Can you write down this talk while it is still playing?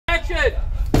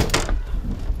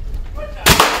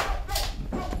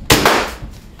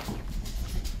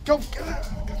Go.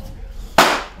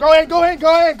 Go ahead, go ahead,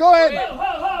 go ahead, go ahead.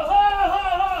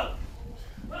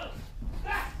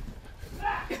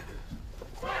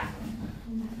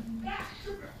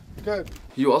 Good.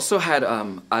 You also had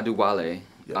Adewale.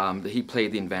 He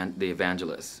played the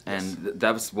evangelist, and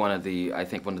that was one of the, I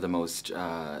think, one of the most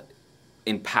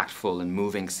impactful and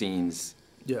moving scenes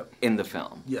in the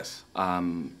film. Yes.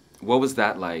 What was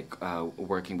that like,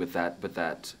 working with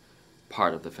that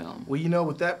part of the film? Well, you know,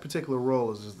 with that particular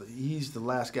role, he's the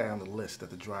last guy on the list that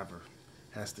the driver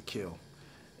has to kill,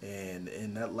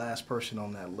 and that last person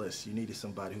on that list, you needed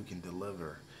somebody who can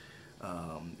deliver.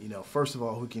 You know, first of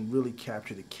all, who can really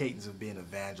capture the cadence of being an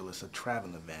evangelist, a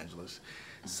traveling evangelist.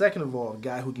 Second of all, a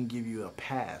guy who can give you a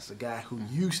pass, a guy who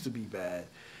used to be bad,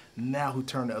 now who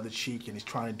turned the other cheek and is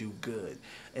trying to do good.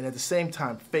 And at the same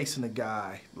time, facing a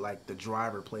guy like the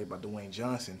driver played by Dwayne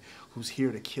Johnson, who's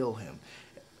here to kill him.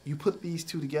 You put these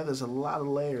two together, there's a lot of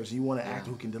layers. You want an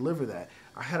actor who can deliver that.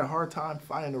 I had a hard time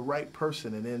finding the right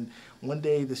person, and then one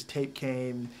day this tape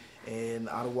came, and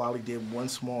Adewale did one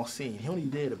small scene. He only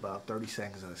did about 30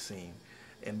 seconds of the scene.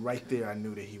 And right there, I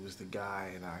knew that he was the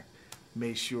guy, and I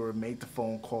made the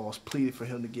phone calls, pleaded for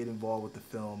him to get involved with the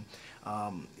film.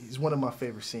 He's one of my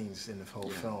favorite scenes in the whole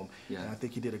film, and I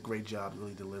think he did a great job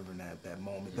really delivering that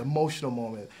moment, the emotional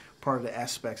moment, part of the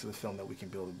aspects of the film that we can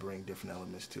build and bring different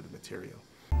elements to the material.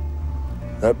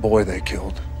 That boy they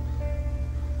killed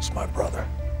is my brother.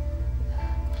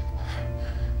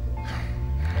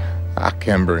 I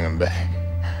can bring him back.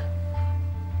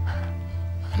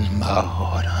 And in my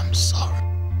heart, I'm sorry.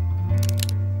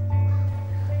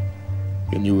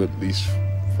 Can you at least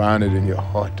find it in your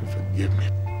heart to forgive me?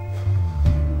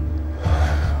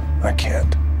 I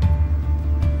can't.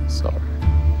 Sorry.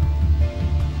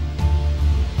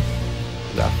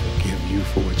 But I forgive you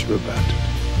for what you're about to do.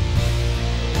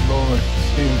 Lord,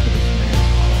 see into this man's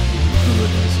heart. Do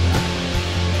it this time.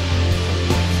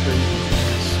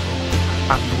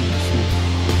 I know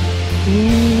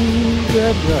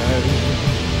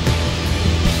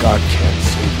God can't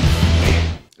save you from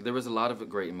me. There was a lot of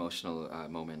great emotional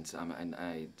moments, and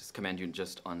I just commend you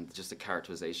just on the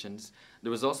characterizations.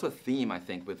 There was also a theme, I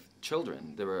think, with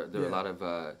children. There were a lot of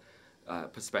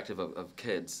perspective of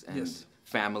kids and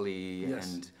family,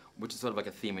 and which is sort of like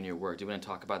a theme in your work. Do you want to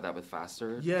talk about that with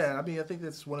Faster? Yeah, I mean, I think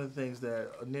that's one of the things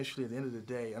that initially, at the end of the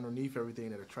day, underneath everything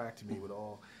that attracted me with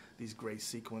all these great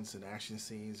sequence and action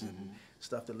scenes and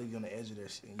stuff that leave you on the edge of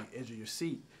your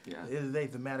seat. Yeah. At the end of the day,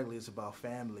 thematically, it's about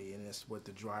family, and it's what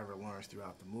the driver learns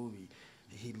throughout the movie.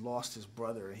 He lost his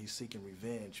brother, and he's seeking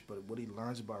revenge. But what he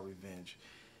learns about revenge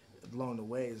along the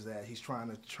way is that he's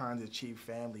trying to achieve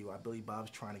family. While Billy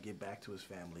Bob's trying to get back to his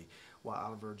family, while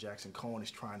Oliver Jackson Cohen is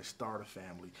trying to start a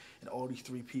family, and all these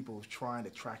three people trying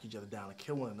to track each other down and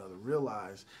kill one another,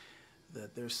 realize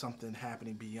that there's something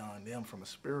happening beyond them from a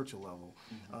spiritual level.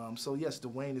 So yes,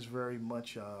 Dwayne is very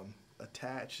much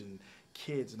attached, and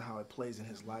kids and how it plays in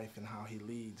his life and how he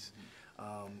leads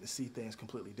to see things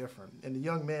completely different. And the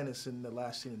young man that's in the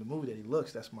last scene of the movie that he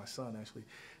looks, that's my son actually,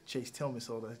 Chase Tillman.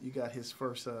 So that you got his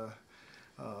first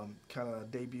kind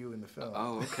of debut in the film.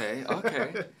 Oh, okay,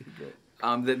 okay.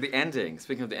 The ending,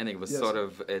 speaking of the ending, was sort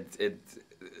of,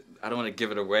 I don't want to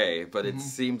give it away, but it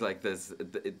seemed like there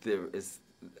is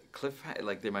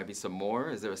like there might be some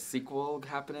more. Is there a sequel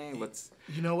happening?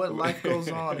 You know what? Life goes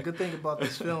on. The good thing about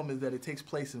this film is that it takes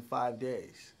place in 5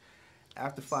 days.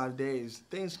 After 5 days,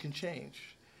 things can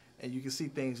change, and you can see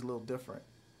things a little different.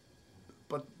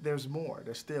 But there's more.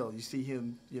 There's still, you see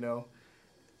him, you know,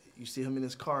 you see him in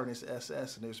his car in his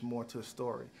SS, and there's more to the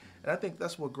story. And I think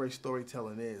that's what great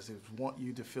storytelling is want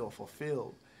you to feel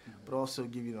fulfilled, but also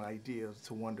give you an idea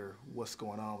to wonder what's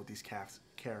going on with these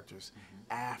characters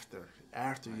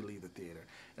after you leave the theater.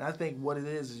 And I think what it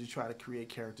is you try to create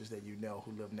characters that you know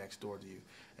who live next door to you,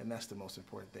 and that's the most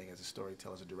important thing as a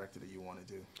storyteller, as a director, that you want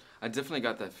to do. I definitely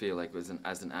got that feel like it was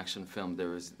as an action film. There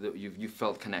was you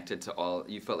felt connected to all.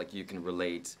 You felt like you can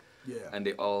relate. Yeah. And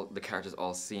the characters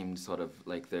all seemed sort of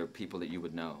like they're people that you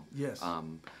would know. Yes.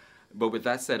 But with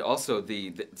that said, also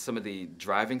some of the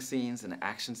driving scenes and the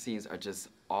action scenes are just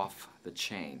off the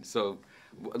chain. So,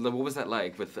 what was that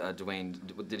like with Dwayne?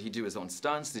 Did he do his own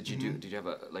stunts? Did you have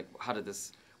a how did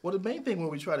this? Well, the main thing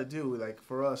what we try to do, like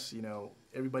for us, you know,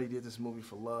 everybody did this movie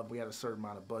for love. We had a certain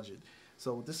amount of budget.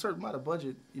 So with this certain amount of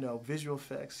budget, you know, visual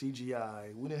effects,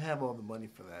 CGI, we didn't have all the money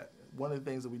for that. One of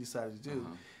the things that we decided to do,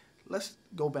 let's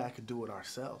go back and do it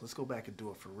ourselves. Let's go back and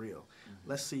do it for real.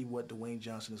 Let's see what Dwayne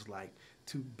Johnson is like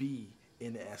to be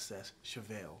in the SS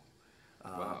Chevelle.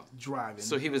 Driving.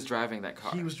 So he was driving that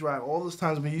car. He was driving all those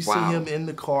times when you see him in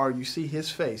the car, you see his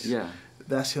face. Yeah.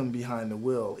 that's him behind the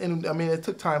wheel. And I mean, it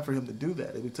took time for him to do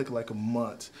that. It took like a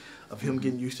month of him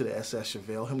getting used to the SS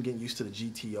Chevelle, him getting used to the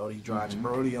GTO that he drives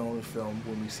early on in the film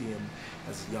when we see him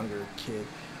as a younger kid.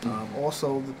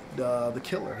 Also, the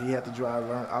killer, he had to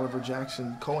learn, Oliver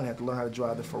Jackson Cohen had to learn how to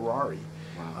drive the Ferrari.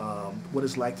 Wow. What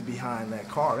it's like to be behind that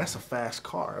car. That's a fast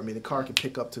car. I mean, the car can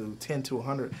pick up to 10 to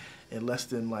 100 in less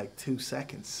than like 2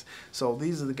 seconds. So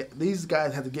these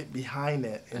guys have to get behind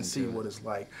that and see what it's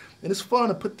like. And it's fun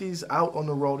to put these out on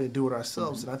the road and do it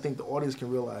ourselves. And I think the audience can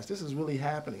realize this is really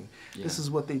happening. Yeah. This is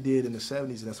what they did in the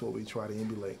 70s, and that's what we try to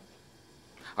emulate.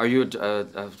 Are you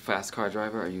a fast car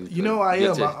driver? Are you? You know, I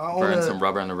am. I burn some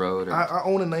rubber on the road. Or? I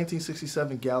own a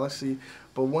 1967 Galaxy,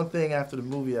 but one thing after the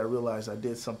movie, I realized I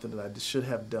did something that I should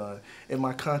have done. In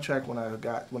my contract, when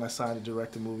I signed to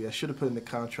direct the movie, I should have put in the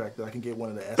contract that I can get one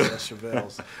of the SS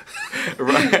Chevelles.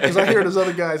 Right. Because I hear there's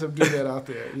other guys that do that out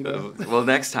there. You know? Well,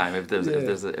 next time if there's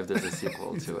a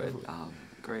sequel to it,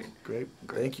 great.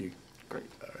 Thank you. Great.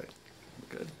 All right.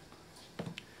 Good.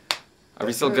 Are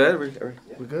we still good?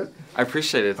 We're good? I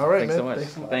appreciate it. All right, Thanks man.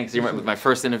 So much. Thanks. You're my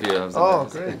first interview. Oh,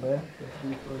 great, man.